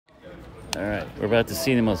All right, we're about to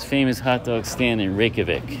see the most famous hot dog stand in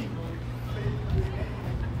Reykjavik.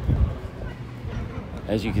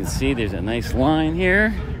 As you can see, there's a nice line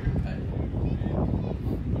here.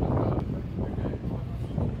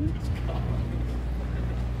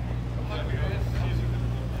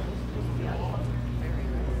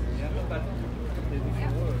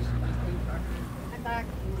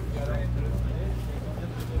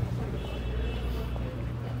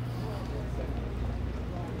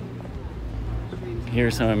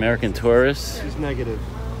 Here's some American tourists. He's negative.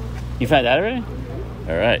 You found that already?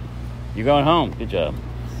 All right. You're going home. Good job.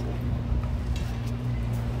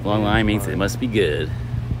 Long line means it must be good.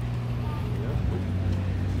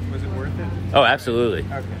 Was it worth it? Oh, absolutely.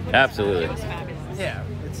 Okay. Absolutely. Yeah,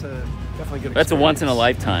 it's a definitely good. That's a once in a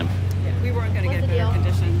lifetime. We weren't going to get better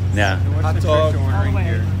conditions. Yeah. Hot dog ordering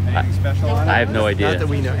here. Anything special on it? I have no idea. Not that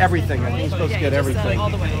we know. Everything. I think you're supposed to get everything. All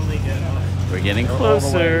the way. We're getting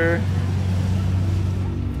closer.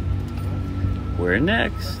 Where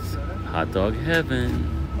next? Hot dog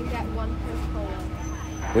heaven.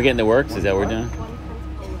 We're getting the works? Is that what we're doing?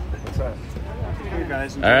 What's that? Here,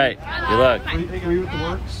 guys. All right. Good luck. Three with the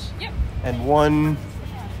works. Yep. And one.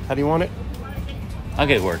 How do you want it? I'll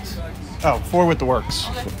get works. Oh, 4 with the works.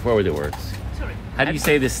 Four with the works. How do you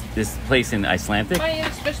say this place in Icelandic?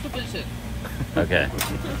 Bæjarins Beztu Pylsur. Okay.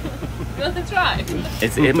 You want to try?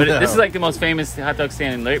 But this is like the most famous hot dog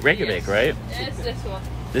stand in Reykjavik, right? It's this one.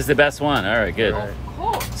 This is the best one. All right, good. Right.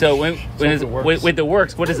 So with the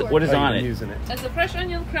works, what is Oh, on you're it? using it. It's a fresh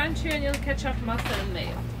onion, crunchy onion, ketchup, mustard, and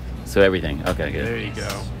mayo. So everything. Okay, good. There you go.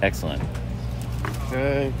 Excellent.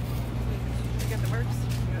 Okay. You got the works?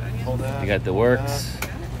 Hold that. You got the works.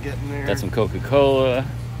 Get in there. Got some Coca-Cola.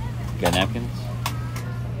 Got napkins.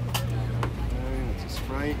 Okay, that's a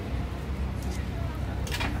Sprite.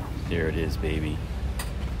 There it is, baby.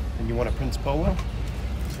 And you want a Prince Polo?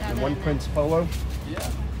 And one Prince Polo? Yeah,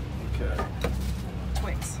 Okay.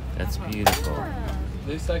 Twix. That's beautiful.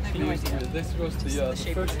 this actually used to be, this was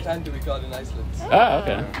the first candy we got in Iceland. Oh,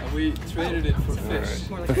 okay. And we traded it for fish.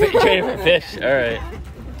 Traded for fish. All right.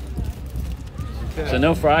 So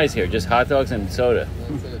no fries here, just hot dogs and soda.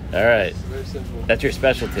 That's it. All right. Very simple. That's your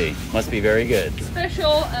specialty. Must be very good.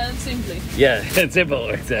 Special and simply. Yeah, it's simple.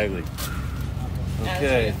 Exactly.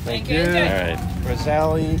 Okay, thank you. All right.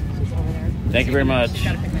 Rosali. Thank you very much.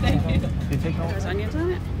 Thank you. You take all There's onions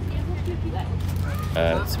on it?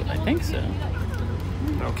 I think so.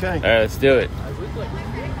 Okay. All right, let's do it.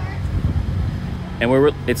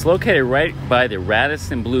 And it's located right by the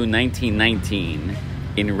Radisson Blue 1919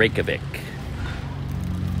 in Reykjavik.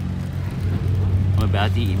 I'm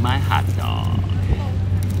about to eat my hot dog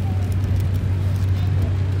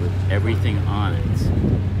with everything on it.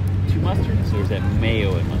 2 mustards, or is that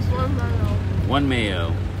mayo and mustard? One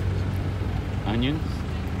mayo. 1 mayo. Onions?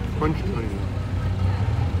 Crunchy onion.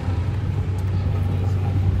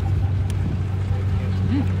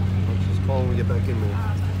 Let's just call when we get back in there.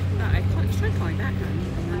 I tried calling back, and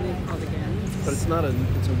then they called again. But it's not it's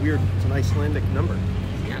an Icelandic number.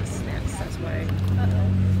 Yes, that's why.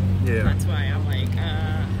 Yeah. That's why I'm like,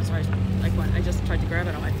 so I just tried to grab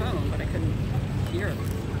it on my phone, but I couldn't hear it.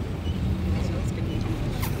 So it's giving me too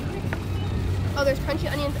much. Oh, there's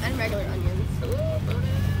crunchy onions and regular onions.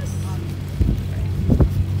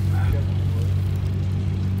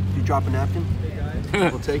 You drop a napkin?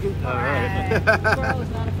 We'll take it? All right. Girl is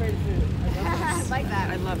not afraid of food. I like that.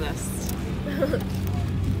 I love this.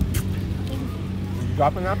 Did you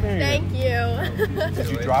drop a napkin? Thank you. Did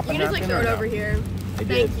you drop a You can just napkin? throw it over here. I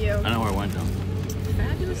did. Thank you. I know where it went though.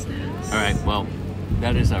 Fabulousness. All right, well,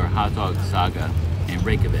 that is our hot dog saga in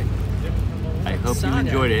Reykjavik. I hope you Saga.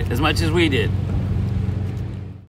 enjoyed it as much as we did.